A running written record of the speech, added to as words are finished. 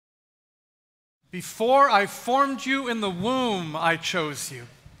Before I formed you in the womb, I chose you.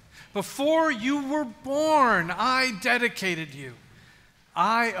 Before you were born, I dedicated you.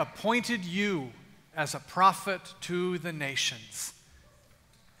 I appointed you as a prophet to the nations.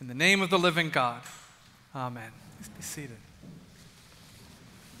 In the name of the living God, amen. Please be seated.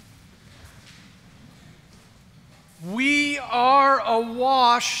 We are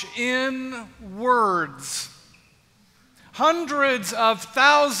awash in words. Hundreds of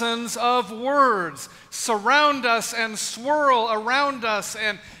thousands of words surround us and swirl around us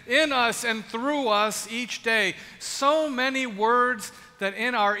and in us and through us each day. So many words that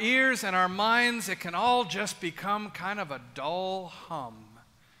in our ears and our minds it can all just become kind of a dull hum.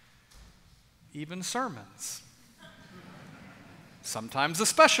 Even sermons. Sometimes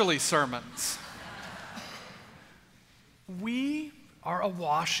especially sermons. We are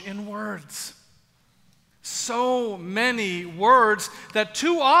awash in words. So many words that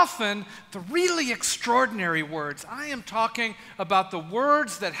too often, the really extraordinary words, I am talking about the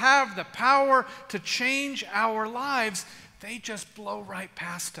words that have the power to change our lives, they just blow right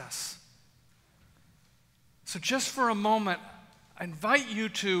past us. So just for a moment, I invite you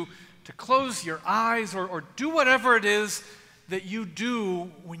to close your eyes or do whatever it is that you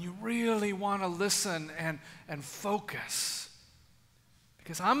do when you really want to listen and focus.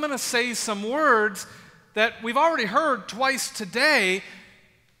 Because I'm going to say some words that we've already heard twice today.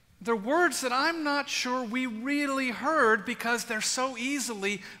 They're words that I'm not sure we really heard because they're so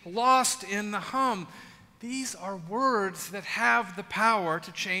easily lost in the hum. These are words that have the power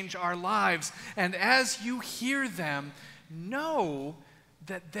to change our lives. And as you hear them, know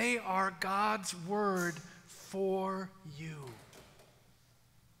that they are God's word for you.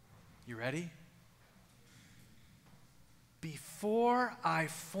 You ready? Before I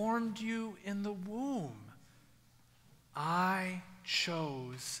formed you in the womb, I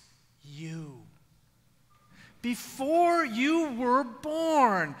chose you. Before you were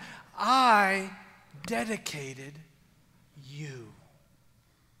born, I dedicated you.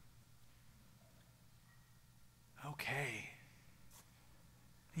 Okay.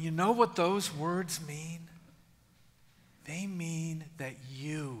 You know what those words mean? They mean that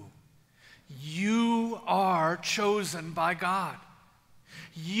you are chosen by God.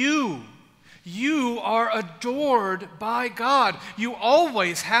 You are adored by God. You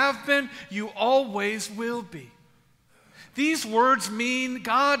always have been. You always will be. These words mean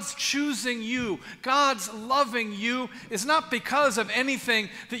God's choosing you, God's loving you is not because of anything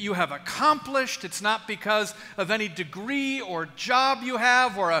that you have accomplished. It's not because of any degree or job you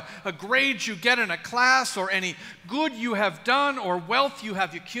have or a grade you get in a class or any good you have done or wealth you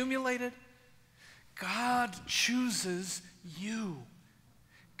have accumulated. God chooses you.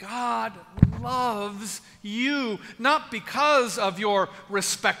 God loves you, not because of your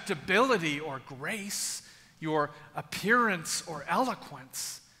respectability or grace, your appearance or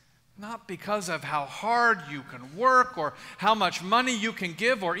eloquence, not because of how hard you can work or how much money you can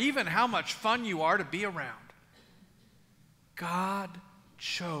give or even how much fun you are to be around. God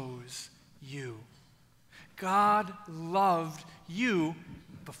chose you. God loved you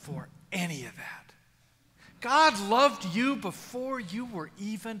before any of that. God loved you before you were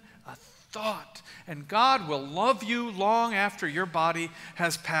even a thought, and God will love you long after your body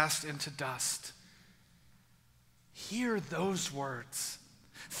has passed into dust. Hear those words.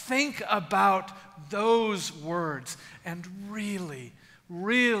 Think about those words, and really,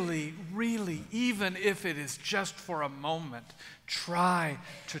 really, really, even if it is just for a moment, try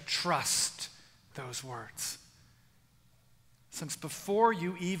to trust those words. Since before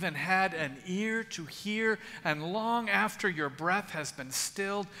you even had an ear to hear, and long after your breath has been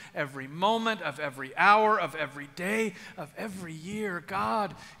stilled, every moment of every hour of every day of every year,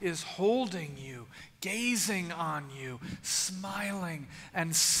 God is holding you, gazing on you, smiling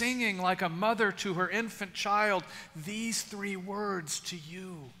and singing like a mother to her infant child these three words to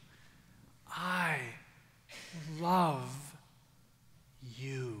you: I love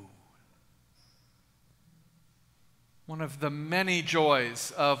you. One of the many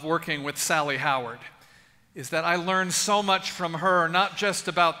joys of working with Sally Howard is that I learned so much from her, not just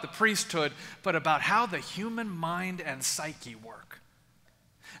about the priesthood, but about how the human mind and psyche work.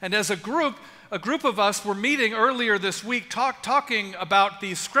 And as a group of us were meeting earlier this week talking about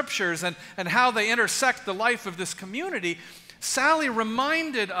these scriptures and how they intersect the life of this community. Sally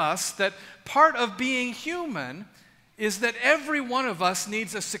reminded us that part of being human is that every one of us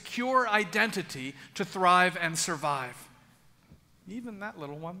needs a secure identity to thrive and survive. Even that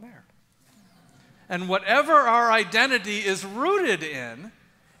little one there. And whatever our identity is rooted in,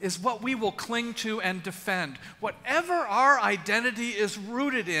 is what we will cling to and defend. Whatever our identity is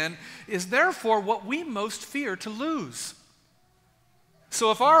rooted in is therefore what we most fear to lose.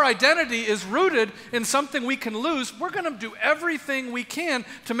 So if our identity is rooted in something we can lose, we're going to do everything we can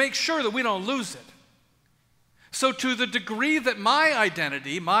to make sure that we don't lose it. So to the degree that my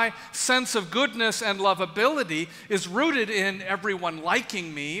identity, my sense of goodness and lovability is rooted in everyone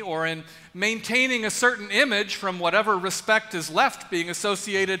liking me or in maintaining a certain image from whatever respect is left being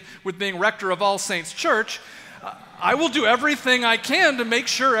associated with being rector of All Saints Church, I will do everything I can to make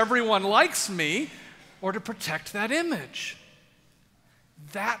sure everyone likes me or to protect that image.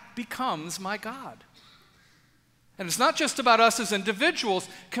 That becomes my God. And it's not just about us as individuals.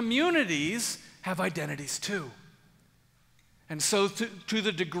 Communities have identities too. And so to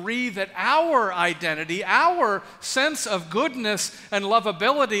the degree that our identity, our sense of goodness and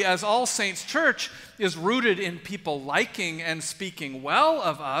lovability as All Saints Church is rooted in people liking and speaking well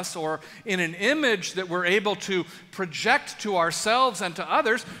of us, or in an image that we're able to project to ourselves and to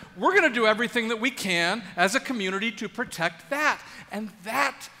others, we're going to do everything that we can as a community to protect that. And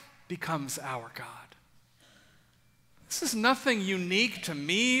that becomes our God. This is nothing unique to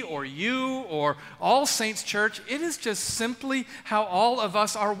me or you or All Saints Church. It is just simply how all of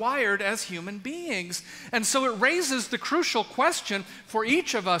us are wired as human beings. And so it raises the crucial question for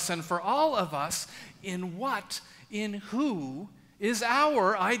each of us and for all of us, in what, in who is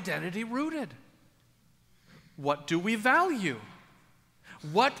our identity rooted? What do we value?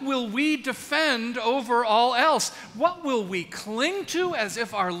 What will we defend over all else? What will we cling to as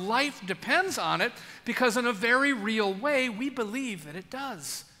if our life depends on it? Because in a very real way, we believe that it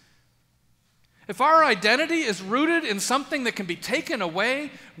does. If our identity is rooted in something that can be taken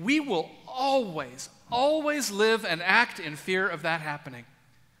away, we will always, always live and act in fear of that happening.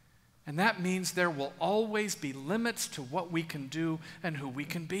 And that means there will always be limits to what we can do and who we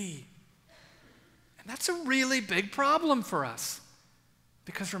can be. And that's a really big problem for us.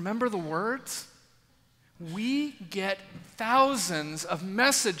 Because remember the words? We get thousands of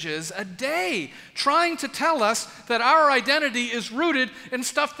messages a day trying to tell us that our identity is rooted in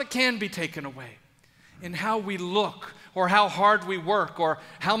stuff that can be taken away. In how we look, or how hard we work, or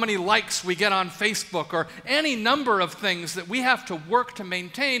how many likes we get on Facebook, or any number of things that we have to work to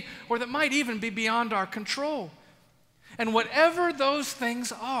maintain, or that might even be beyond our control. And whatever those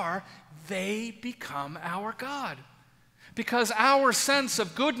things are, they become our God. Because our sense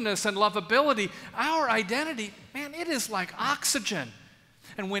of goodness and lovability, our identity, man, it is like oxygen.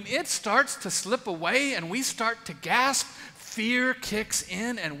 And when it starts to slip away and we start to gasp, fear kicks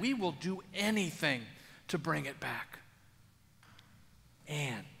in and we will do anything to bring it back.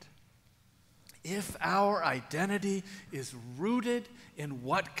 And if our identity is rooted in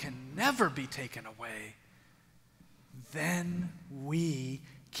what can never be taken away, then we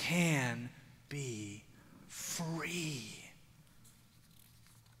can be free.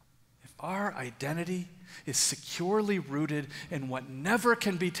 Our identity is securely rooted in what never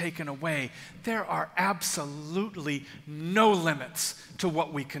can be taken away. There are absolutely no limits to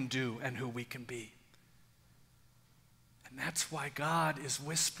what we can do and who we can be. And that's why God is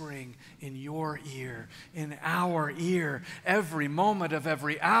whispering in your ear, in our ear, every moment of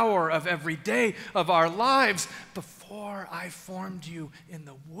every hour of every day of our lives. Before I formed you in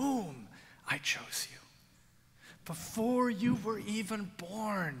the womb, I chose you. Before you were even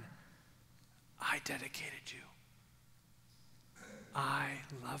born, I dedicated you. I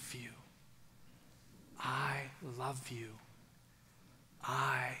love you. I love you.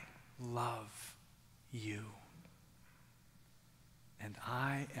 I love you. And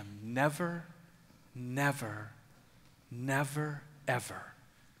I am never, never, never, ever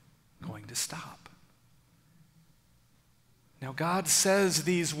going to stop. Now, God says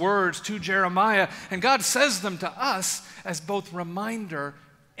these words to Jeremiah, and God says them to us as both reminder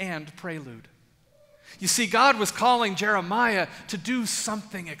and prelude. You see, God was calling Jeremiah to do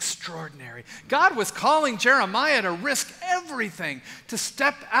something extraordinary. God was calling Jeremiah to risk everything, to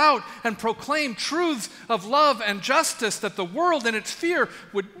step out and proclaim truths of love and justice that the world in its fear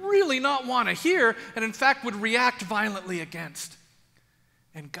would really not want to hear, and in fact would react violently against.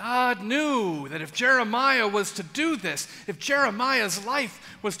 And God knew that if Jeremiah was to do this, if Jeremiah's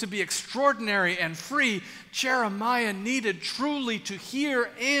life was to be extraordinary and free, Jeremiah needed truly to hear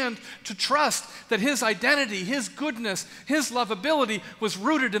and to trust that his identity, his goodness, his lovability was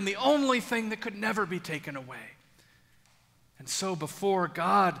rooted in the only thing that could never be taken away. And so before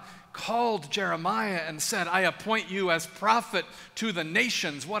God called Jeremiah and said, I appoint you as prophet to the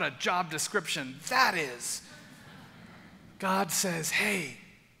nations, what a job description that is. God says, hey,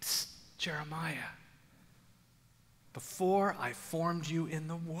 Jeremiah, Before I formed you in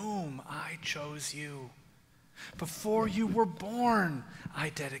the womb, I chose you. Before you were born, I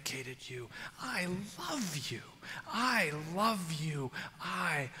dedicated you. I love you. I love you.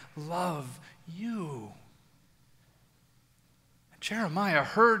 I love you. Jeremiah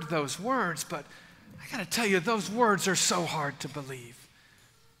heard those words, but I got to tell you, those words are so hard to believe.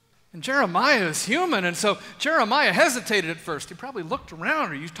 And Jeremiah is human, and so Jeremiah hesitated at first. He probably looked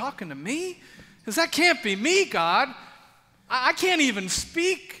around. Are you talking to me? Because that can't be me, God. I can't even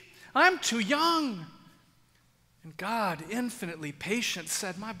speak. I'm too young. And God, infinitely patient,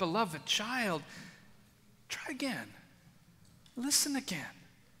 said, my beloved child, try again. Listen again.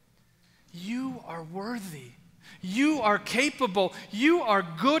 You are worthy. You are capable. You are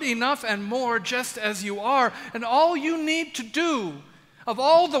good enough and more just as you are. And all you need to do, of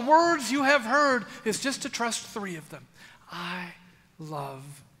all the words you have heard, is just to trust 3 of them. I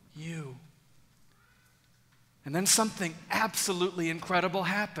love you. And then something absolutely incredible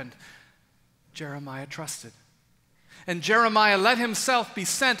happened. Jeremiah trusted. And Jeremiah let himself be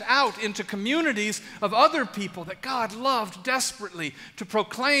sent out into communities of other people that God loved desperately to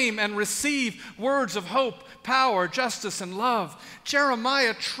proclaim and receive words of hope, power, justice, and love.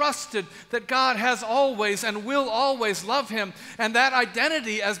 Jeremiah trusted that God has always and will always love him, and that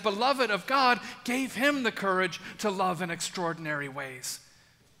identity as beloved of God gave him the courage to love in extraordinary ways.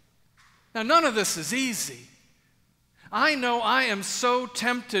 Now, none of this is easy. I know I am so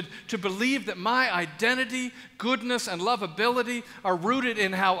tempted to believe that my identity, goodness, and lovability are rooted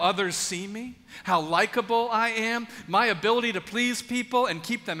in how others see me, how likable I am, my ability to please people and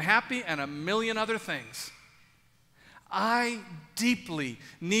keep them happy, and a million other things. I deeply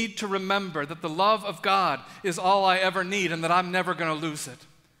need to remember that the love of God is all I ever need and that I'm never going to lose it.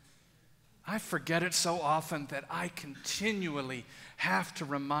 I forget it so often that I continually have to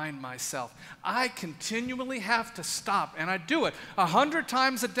remind myself. I continually have to stop, and I do it 100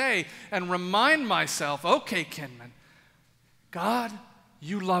 times a day, and remind myself, okay, Kinman, God,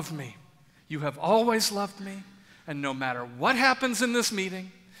 you love me. You have always loved me, and no matter what happens in this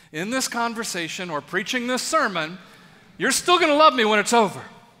meeting, in this conversation, or preaching this sermon, you're still going to love me when it's over.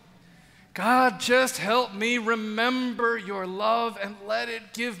 God, just help me remember your love and let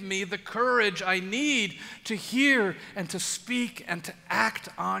it give me the courage I need to hear and to speak and to act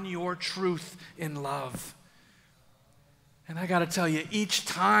on your truth in love. And I got to tell you, each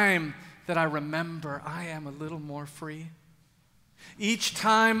time that I remember, I am a little more free. Each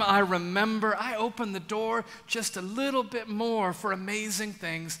time I remember, I open the door just a little bit more for amazing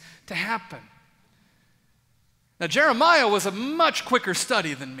things to happen. Now, Jeremiah was a much quicker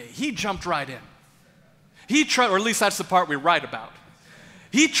study than me. He jumped right in. Or at least that's the part we write about.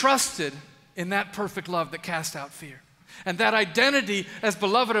 He trusted in that perfect love that cast out fear. And that identity as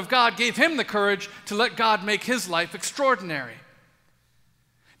beloved of God gave him the courage to let God make his life extraordinary.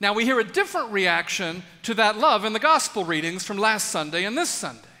 Now, we hear a different reaction to that love in the gospel readings from last Sunday and this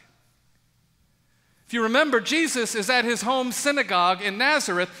Sunday. If you remember, Jesus is at his home synagogue in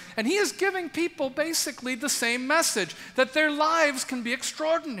Nazareth, and he is giving people basically the same message, that their lives can be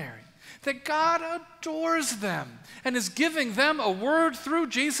extraordinary, that God adores them and is giving them a word through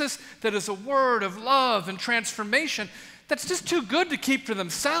Jesus that is a word of love and transformation that's just too good to keep to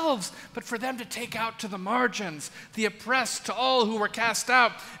themselves, but for them to take out to the margins, the oppressed, to all who were cast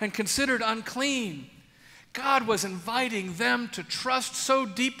out and considered unclean. God was inviting them to trust so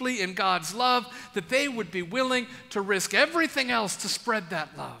deeply in God's love that they would be willing to risk everything else to spread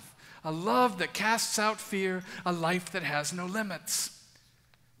that love. A love that casts out fear, a life that has no limits.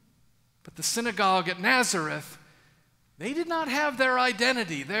 But the synagogue at Nazareth, they did not have their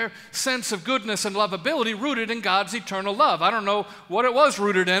identity, their sense of goodness and lovability rooted in God's eternal love. I don't know what it was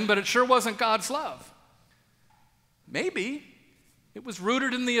rooted in, but it sure wasn't God's love. Maybe it was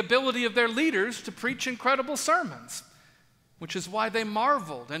rooted in the ability of their leaders to preach incredible sermons, which is why they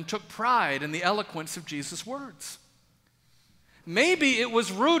marveled and took pride in the eloquence of Jesus' words. Maybe it was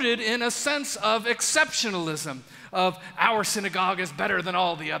rooted in a sense of exceptionalism, of our synagogue is better than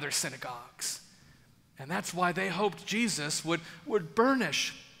all the other synagogues. And that's why they hoped Jesus would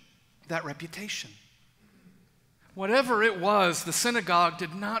burnish that reputation. Whatever it was, the synagogue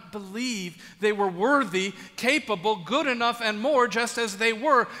did not believe they were worthy, capable, good enough, and more just as they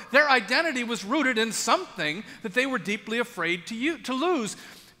were. Their identity was rooted in something that they were deeply afraid to lose,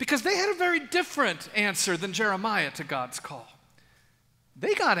 because they had a very different answer than Jeremiah to God's call.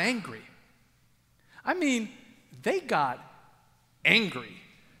 They got angry. I mean, they got angry.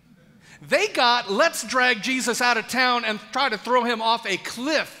 They got, let's drag Jesus out of town and try to throw him off a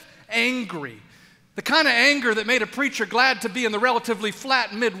cliff, angry. The kind of anger that made a preacher glad to be in the relatively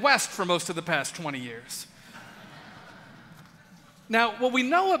flat Midwest for most of the past 20 years. Now, what we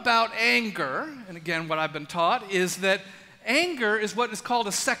know about anger, and again, what I've been taught, is that anger is what is called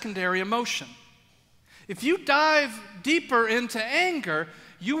a secondary emotion. If you dive deeper into anger,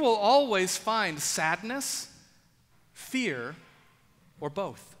 you will always find sadness, fear, or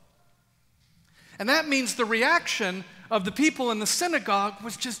both. And that means the reaction of the people in the synagogue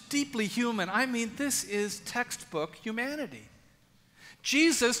was just deeply human. I mean, this is textbook humanity.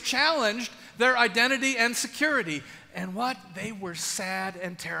 Jesus challenged their identity and security. And what? They were sad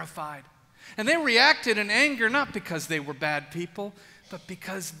and terrified. And they reacted in anger not because they were bad people, but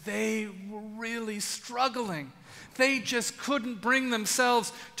because they were really struggling. They just couldn't bring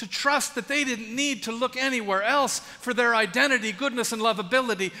themselves to trust that they didn't need to look anywhere else for their identity, goodness, and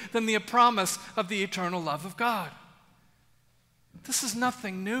lovability than the promise of the eternal love of God. This is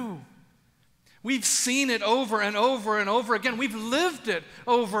nothing new. We've seen it over and over and over again. We've lived it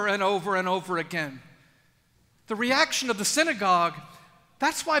over and over and over again. The reaction of the synagogue,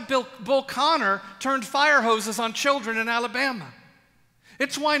 that's why Bull Connor turned fire hoses on children in Alabama.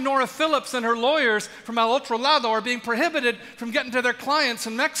 It's why Nora Phillips and her lawyers from El Otro Lado are being prohibited from getting to their clients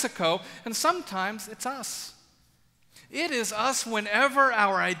in Mexico, and sometimes it's us. It is us whenever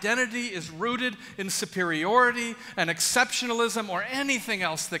our identity is rooted in superiority and exceptionalism or anything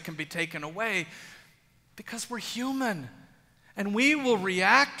else that can be taken away, because we're human. And we will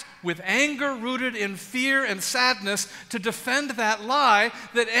react with anger rooted in fear and sadness to defend that lie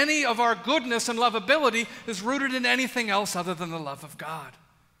that any of our goodness and lovability is rooted in anything else other than the love of God.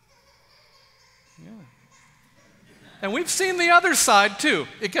 Yeah. And we've seen the other side too.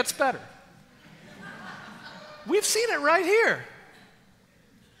 It gets better. We've seen it right here.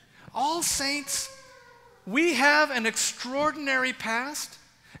 All saints, we have an extraordinary past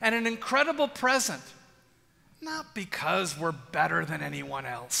and an incredible present. Not because we're better than anyone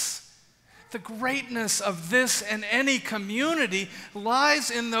else. The greatness of this and any community lies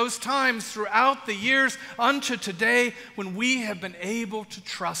in those times throughout the years unto today when we have been able to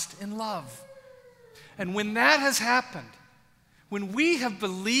trust in love. And when that has happened, when we have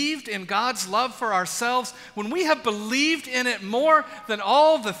believed in God's love for ourselves, when we have believed in it more than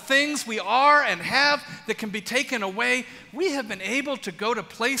all the things we are and have that can be taken away, we have been able to go to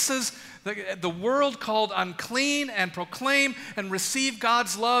places the world called unclean and proclaim and receive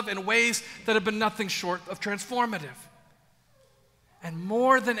God's love in ways that have been nothing short of transformative. And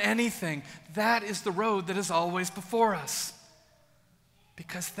more than anything, that is the road that is always before us.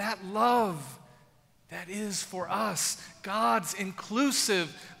 Because that love that is for us, God's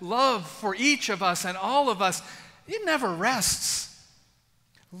inclusive love for each of us and all of us, it never rests.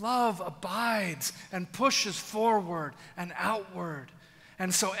 Love abides and pushes forward and outward.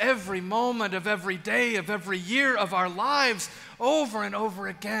 And so every moment of every day of every year of our lives, over and over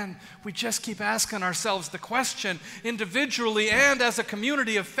again, we just keep asking ourselves the question, individually and as a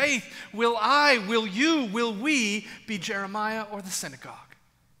community of faith, will I, will you, will we be Jeremiah or the synagogue?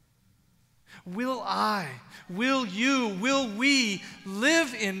 Will I, will you, will we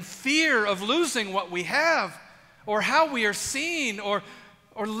live in fear of losing what we have or how we are seen or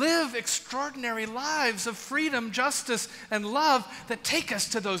live extraordinary lives of freedom, justice, and love that take us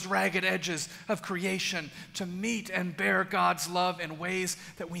to those ragged edges of creation to meet and bear God's love in ways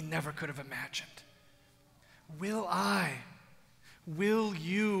that we never could have imagined? Will I, will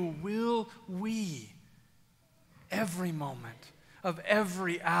you, will we, every moment of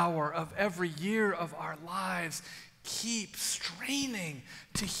every hour of every year of our lives, keep straining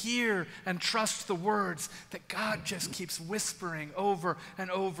to hear and trust the words that God just keeps whispering over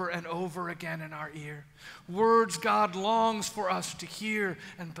and over and over again in our ear. Words God longs for us to hear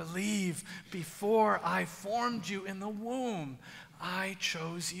and believe. Before I formed you in the womb, I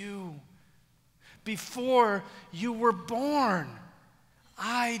chose you. Before you were born,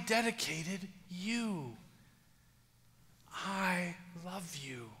 I dedicated you. I love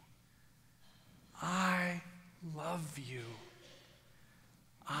you. I love you.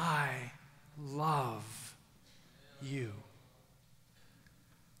 I love you.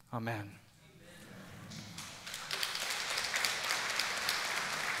 Amen.